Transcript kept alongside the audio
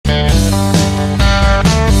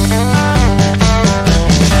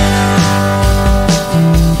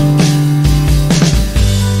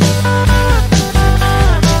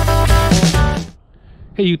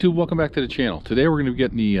YouTube, welcome back to the channel. Today we're going to be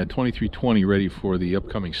getting the 2320 ready for the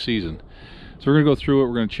upcoming season. So we're going to go through it,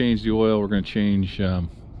 we're going to change the oil, we're going to change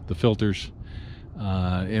the filters.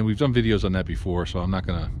 And we've done videos on that before, so I'm not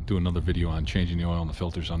going to do another video on changing the oil and the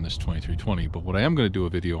filters on this 2320. But what I am going to do a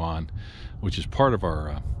video on, which is part of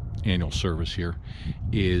our annual service here,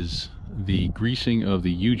 is the greasing of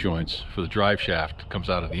the U-joints for the drive shaft that comes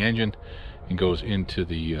out of the engine and goes into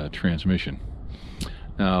the transmission.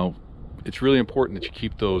 Now, it's really important that you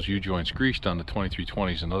keep those U-joints greased on the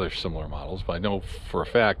 2320s and other similar models, but I know for a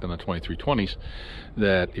fact on the 2320s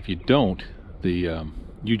that if you don't, the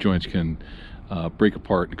U-joints can break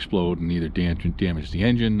apart and explode and either damage the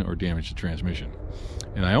engine or damage the transmission.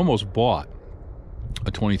 And I almost bought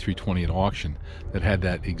a 2320 at auction that had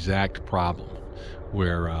that exact problem,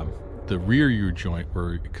 where the rear U-joint,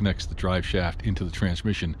 where it connects the drive shaft into the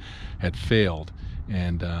transmission, had failed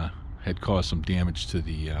and had caused some damage to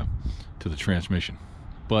the transmission.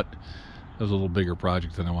 But it was a little bigger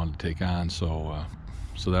project than I wanted to take on, so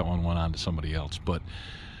that one went on to somebody else. But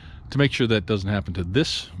to make sure that doesn't happen to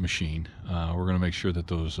this machine, we're going to make sure that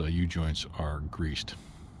those U-joints are greased.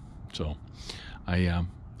 So I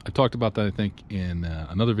talked about that, I think, in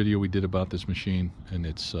another video we did about this machine in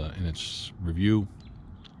its review,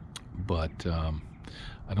 but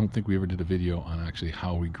I don't think we ever did a video on actually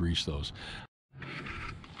how we grease those.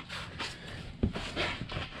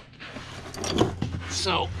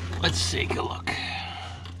 So let's take a look.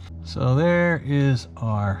 So there is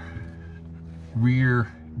our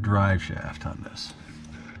rear drive shaft on this.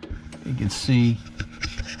 You can see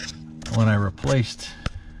when I replaced,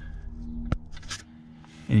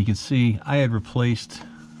 and you can see I had replaced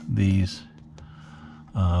these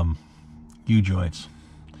U-joints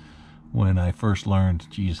when I first learned,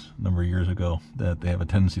 geez, a number of years ago, that they have a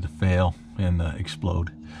tendency to fail and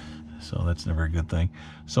explode. So that's never a good thing.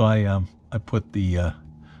 So I put the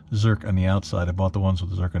Zerk on the outside. I bought the ones with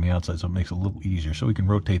the Zerk on the outside, so it makes it a little easier. So we can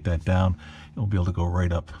rotate that down, and we'll be able to go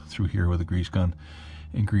right up through here with a grease gun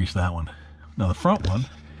and grease that one. Now the front one,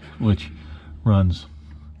 which runs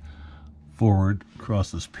forward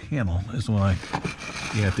across this panel, is the one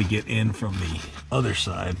you have to get in from the other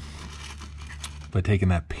side by taking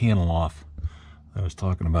that panel off I was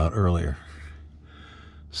talking about earlier.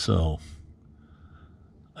 So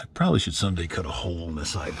I probably should someday cut a hole in the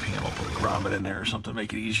side panel, put a grommet in there or something to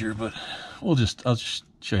make it easier, but I'll just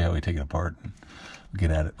show you how we take it apart and get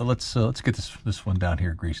at it. But let's get this one down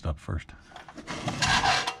here greased up first.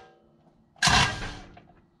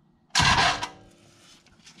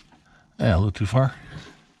 Yeah, a little too far.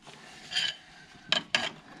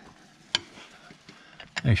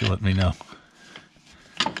 Thanks for letting me know.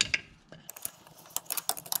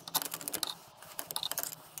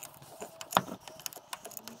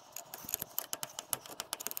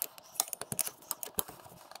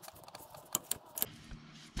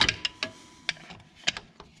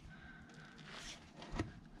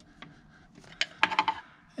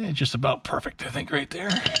 And just about perfect, I think, right there.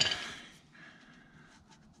 Let's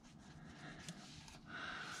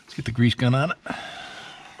get the grease gun on it.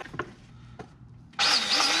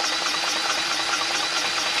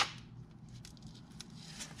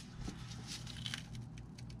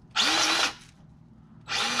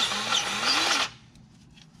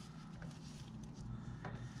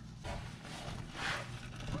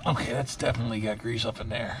 Okay, that's definitely got grease up in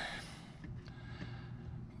there.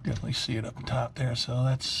 Definitely see it up top there, so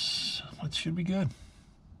that should be good.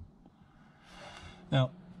 Now,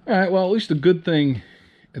 all right, well, at least the good thing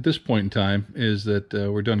at this point in time is that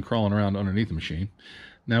we're done crawling around underneath the machine.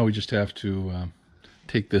 Now we just have to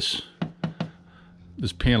take this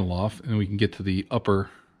panel off, and we can get to the upper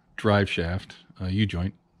drive shaft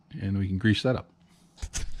U-joint, and we can grease that up.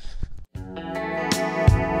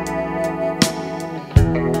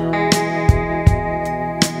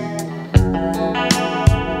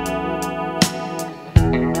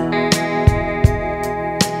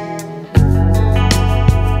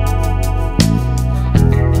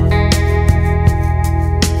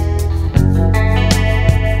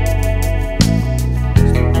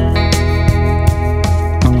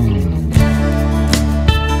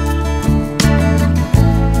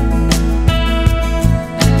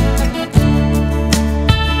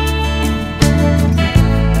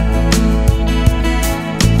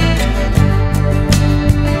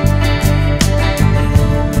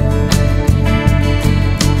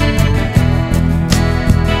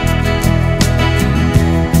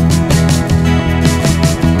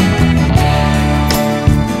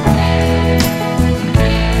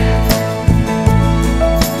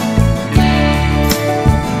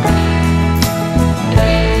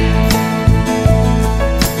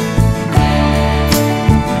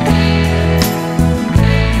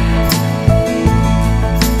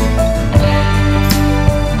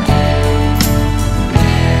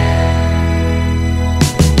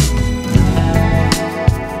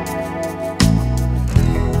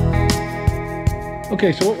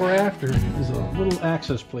 Okay, so what we're after is a little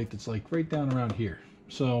access plate that's like right down around here.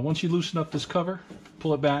 So once you loosen up this cover,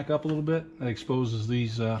 pull it back up a little bit, that exposes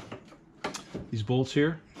these bolts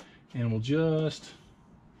here, and we'll just,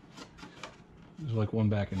 there's like one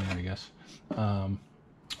back in there, I guess. We'll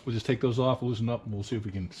just take those off, loosen up, and we'll see if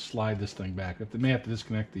we can slide this thing back. We may have to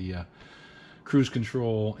disconnect the cruise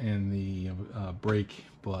control and the brake,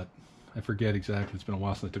 but I forget exactly. It's been a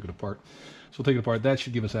while since I took it apart. So we'll take it apart. That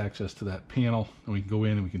should give us access to that panel, and we can go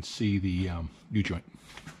in and we can see the U-joint.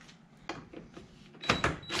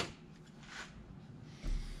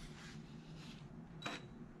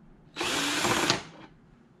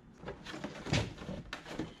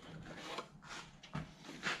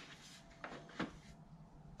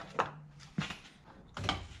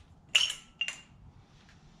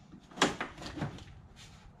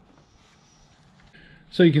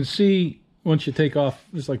 So you can see once you take off,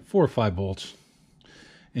 there's like 4 or 5 bolts,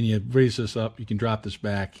 and you raise this up, you can drop this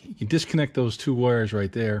back. You can disconnect those 2 wires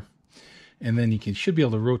right there, and then you should be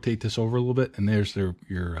able to rotate this over a little bit, and there's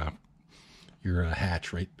your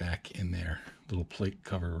hatch right back in there, little plate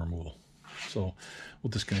cover removal. So we'll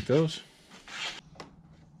disconnect those.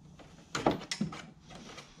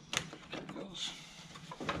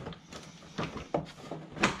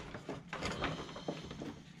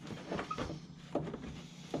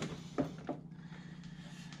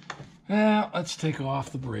 Now, let's take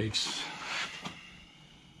off the brakes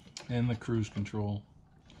and the cruise control.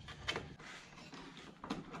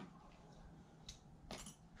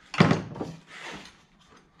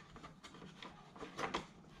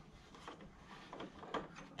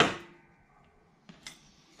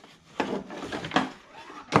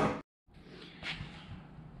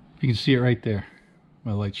 You can see it right there.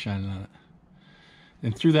 My light's shining on it.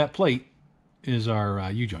 And through that plate is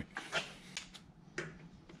our U-joint.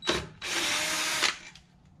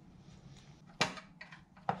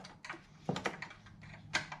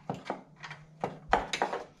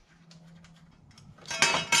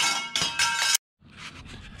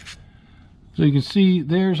 So you can see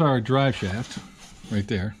there's our drive shaft right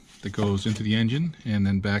there that goes into the engine and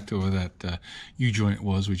then back to where that U-joint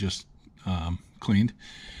was we just cleaned.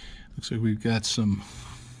 Looks like we've got some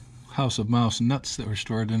House of Mouse nuts that were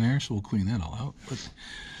stored in there, so we'll clean that all out. But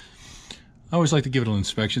I always like to give it an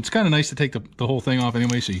inspection. It's kind of nice to take the whole thing off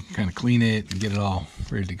anyway, so you can kind of clean it and get it all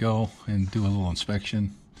ready to go and do a little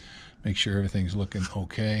inspection. Make sure everything's looking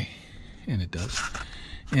okay, and it does.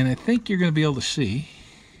 And I think you're going to be able to see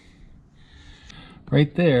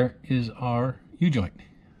right there is our U-joint.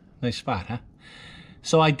 Nice spot, huh?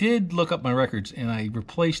 So I did look up my records, and I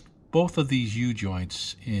replaced both of these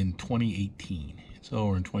U-joints in 2018. So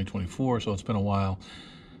we're in 2024, so it's been a while.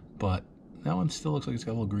 But that one still looks like it's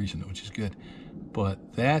got a little grease in it, which is good.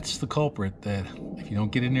 But that's the culprit, that if you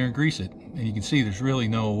don't get in there and grease it, and you can see there's really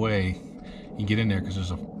no way you can get in there because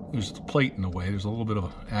there's a plate in the way. There's a little bit of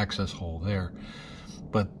an access hole there.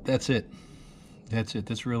 But that's it. That's it.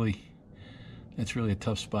 That's really a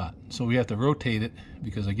tough spot. So we have to rotate it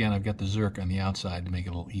because, again, I've got the Zerk on the outside to make it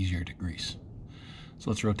a little easier to grease. So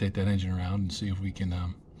let's rotate that engine around and see if we can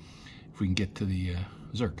get to the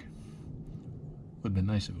Zerk. Would have been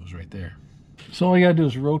nice if it was right there. So all you gotta do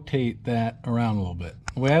is rotate that around a little bit.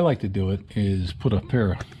 The way I like to do it is put a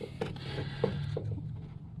pair of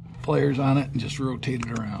pliers on it and just rotate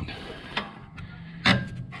it around.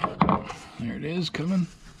 There it is, coming.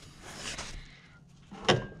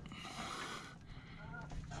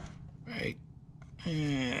 Right.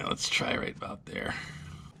 Yeah, let's try right about there.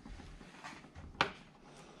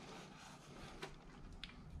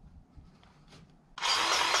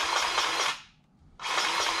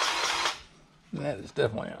 That is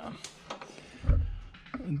definitely on.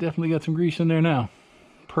 Definitely got some grease in there now.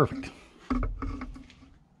 Perfect. And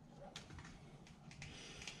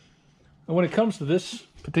when it comes to this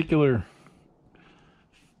particular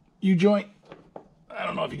U-joint, I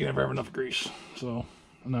don't know if you can ever have enough grease, so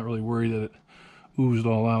I'm not really worried that it oozed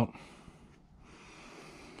all out.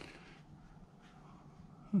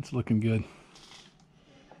 It's looking good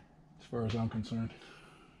as far as I'm concerned.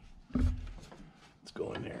 Let's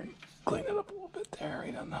go in there and clean it up a little bit there,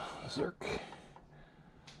 right on the Zerk.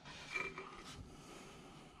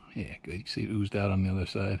 Yeah, good. You can see it oozed out on the other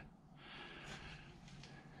side.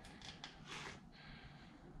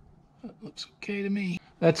 That looks okay to me.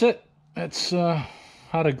 That's it. That's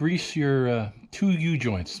how to grease your 2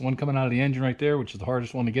 U-joints. One coming out of the engine right there, which is the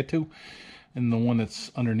hardest one to get to, and the one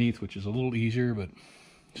that's underneath, which is a little easier, but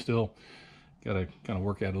still got to kind of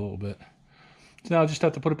work at it a little bit. So now I just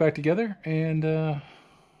have to put it back together and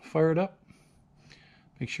fire it up.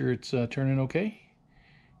 Make sure it's turning okay.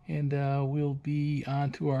 And we'll be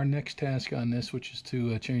on to our next task on this, which is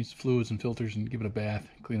to change the fluids and filters and give it a bath,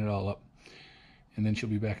 clean it all up, and then she'll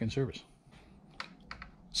be back in service.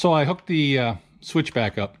 So I hooked the switch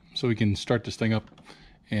back up so we can start this thing up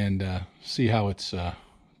and see how it's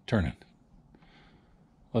turning.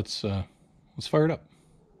 Let's fire it up.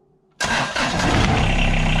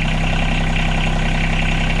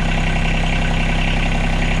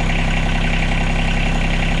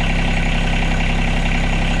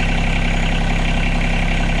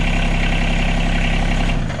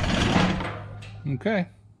 Okay,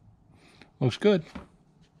 looks good.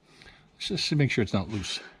 Let's just make sure it's not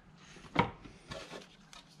loose.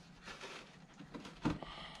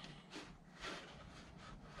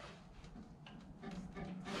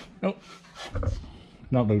 Nope,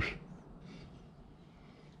 not loose.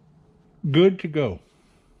 Good to go.